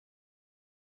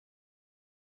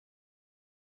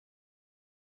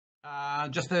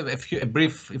Just a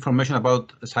brief information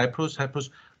about Cyprus.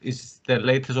 Cyprus is the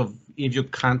latest of EU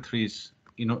countries,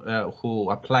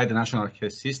 who apply the national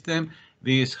health system.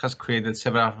 This has created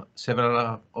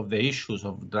several of the issues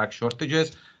of drug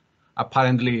shortages,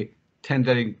 apparently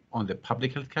tendering on the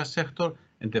public healthcare sector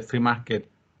and the free market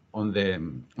on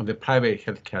the private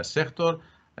healthcare sector.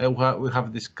 We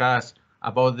have discussed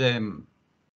about the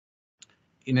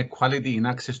inequality in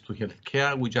access to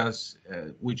healthcare, which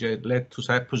led to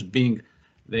Cyprus being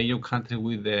the EU country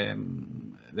with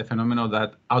the phenomenon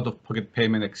that out-of-pocket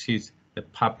payment exceeds the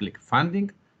public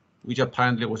funding, which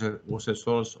apparently was a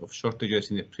source of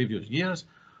shortages in the previous years.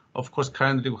 Of course,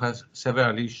 currently we have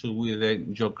several issues with the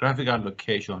geographical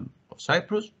location of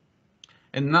Cyprus.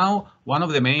 And now one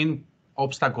of the main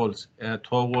obstacles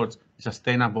towards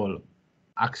sustainable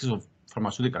access of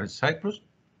pharmaceuticals in Cyprus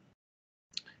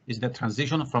is the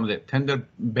transition from the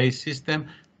tender-based system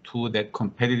to the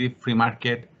competitive free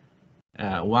market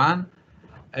one,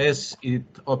 as it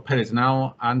operates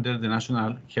now under the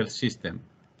national health system,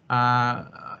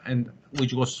 and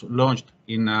which was launched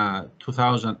in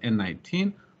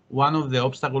 2019. One of the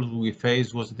obstacles we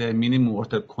faced was the minimum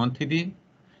order quantity,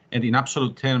 and in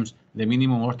absolute terms, the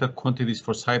minimum order quantities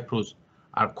for Cyprus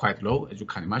are quite low, as you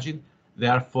can imagine.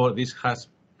 Therefore, this has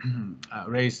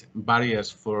raised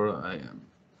barriers for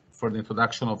the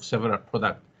introduction of several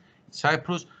products. In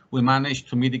Cyprus, we managed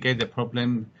to mitigate the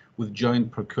problem with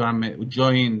joint procurement,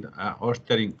 joint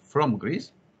ordering from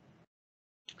Greece.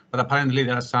 But apparently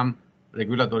there are some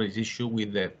regulatory issues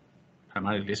with the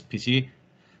primarily SPC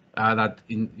that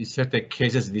in certain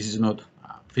cases this is not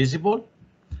feasible.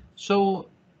 So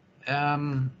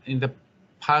in the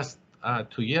past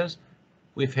 2 years,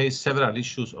 we faced several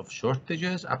issues of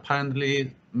shortages.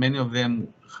 Apparently, many of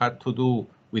them had to do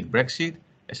with Brexit.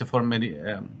 As a former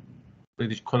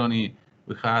British colony,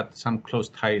 we had some close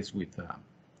ties with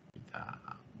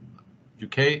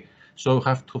UK, so we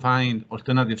have to find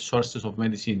alternative sources of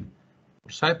medicine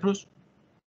for Cyprus.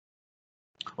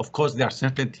 Of course, the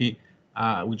uncertainty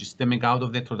which is stemming out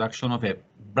of the introduction of a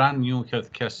brand new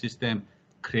healthcare system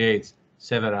creates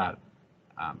several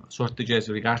shortages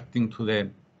regarding to the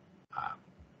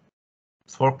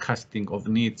forecasting of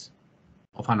needs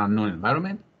of an unknown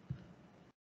environment.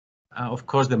 Of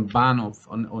course, the ban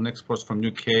on exports from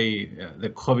UK, the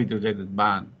COVID-related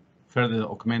ban, further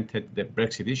augmented the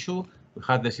Brexit issue. We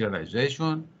had the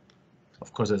serialization.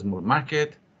 Of course, there's more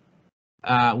market.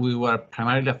 We were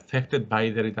primarily affected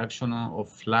by the reduction of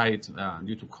flights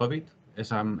due to COVID.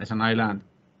 As an island,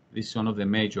 this is one of the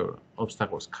major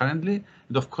obstacles currently.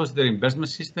 And of course, the reimbursement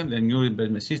system, the new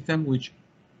reimbursement system, which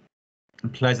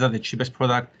implies that the cheapest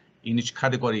product in each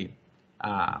category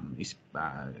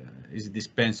is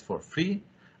dispensed for free,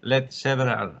 led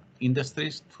several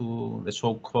industries to the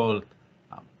so-called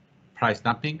price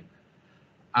dumping.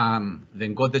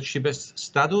 Then got the cheapest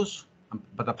status,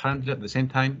 but apparently at the same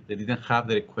time, they didn't have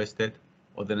the requested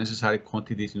or the necessary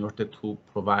quantities in order to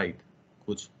provide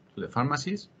goods to the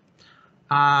pharmacies.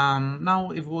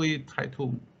 Now, if we try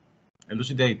to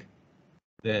elucidate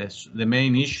the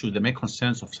main issue, the main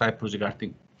concerns of Cyprus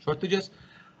regarding shortages,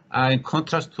 in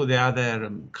contrast to the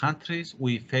other countries,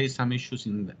 we face some issues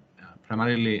in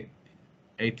primarily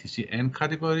ATC-N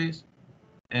categories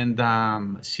and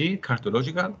C,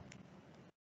 cardiological.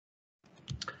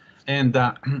 And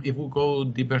if we go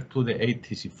deeper to the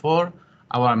ATC4,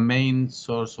 our main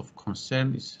source of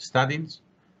concern is statins,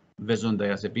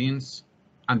 benzodiazepines,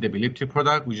 and the epilepsy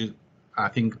product, which is, I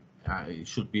think, it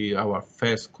should be our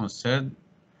first concern.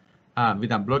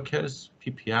 Beta blockers,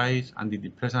 PPIs,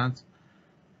 antidepressants,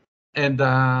 and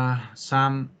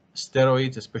some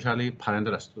steroids, especially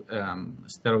parenteral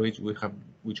steroids,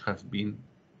 which have been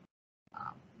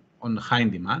on high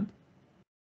demand.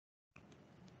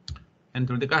 And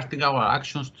regarding our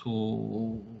actions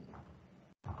to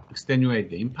extenuate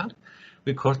the impact,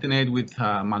 we coordinate with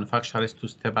manufacturers to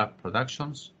step up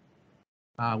productions.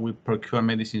 We procure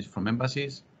medicines from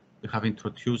embassies. We have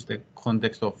introduced the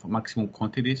context of maximum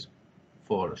quantities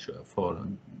for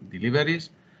deliveries.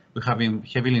 We have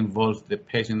heavily involved the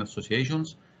patient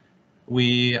associations.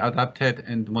 We adapted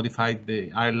and modified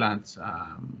the Ireland's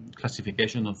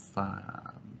classification of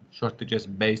shortages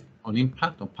based on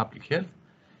impact on public health.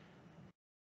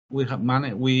 We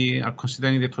are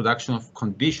considering the introduction of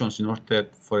conditions in order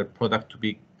for a product to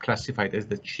be classified as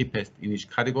the cheapest in each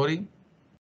category.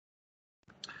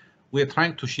 We are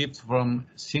trying to shift from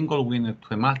single winner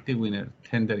to a multi-winner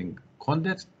tendering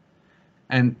context,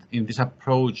 and in this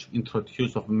approach,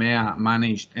 introduce of MEA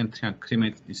managed entry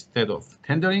agreements instead of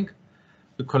tendering.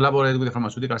 We collaborate with the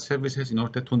pharmaceutical services in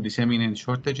order to disseminate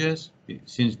shortages,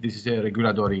 since this is a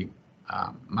regulatory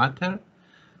matter.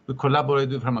 We collaborate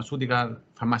with Pharmaceutical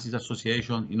Pharmacists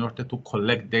Association in order to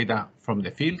collect data from the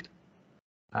field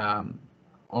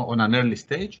on an early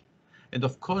stage. And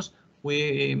of course,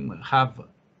 we have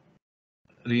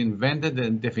reinvented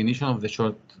the definition of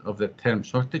the term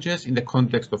shortages in the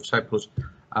context of Cyprus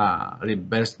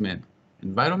reimbursement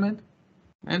environment.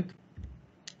 And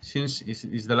since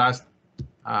it's the last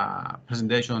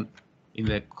presentation in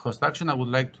the construction, I would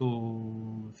like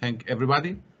to thank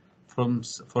everybody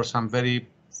for some very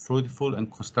fruitful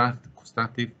and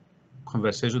constructive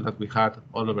conversations that we had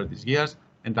all over these years,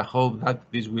 and I hope that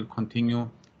this will continue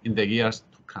in the years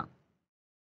to come.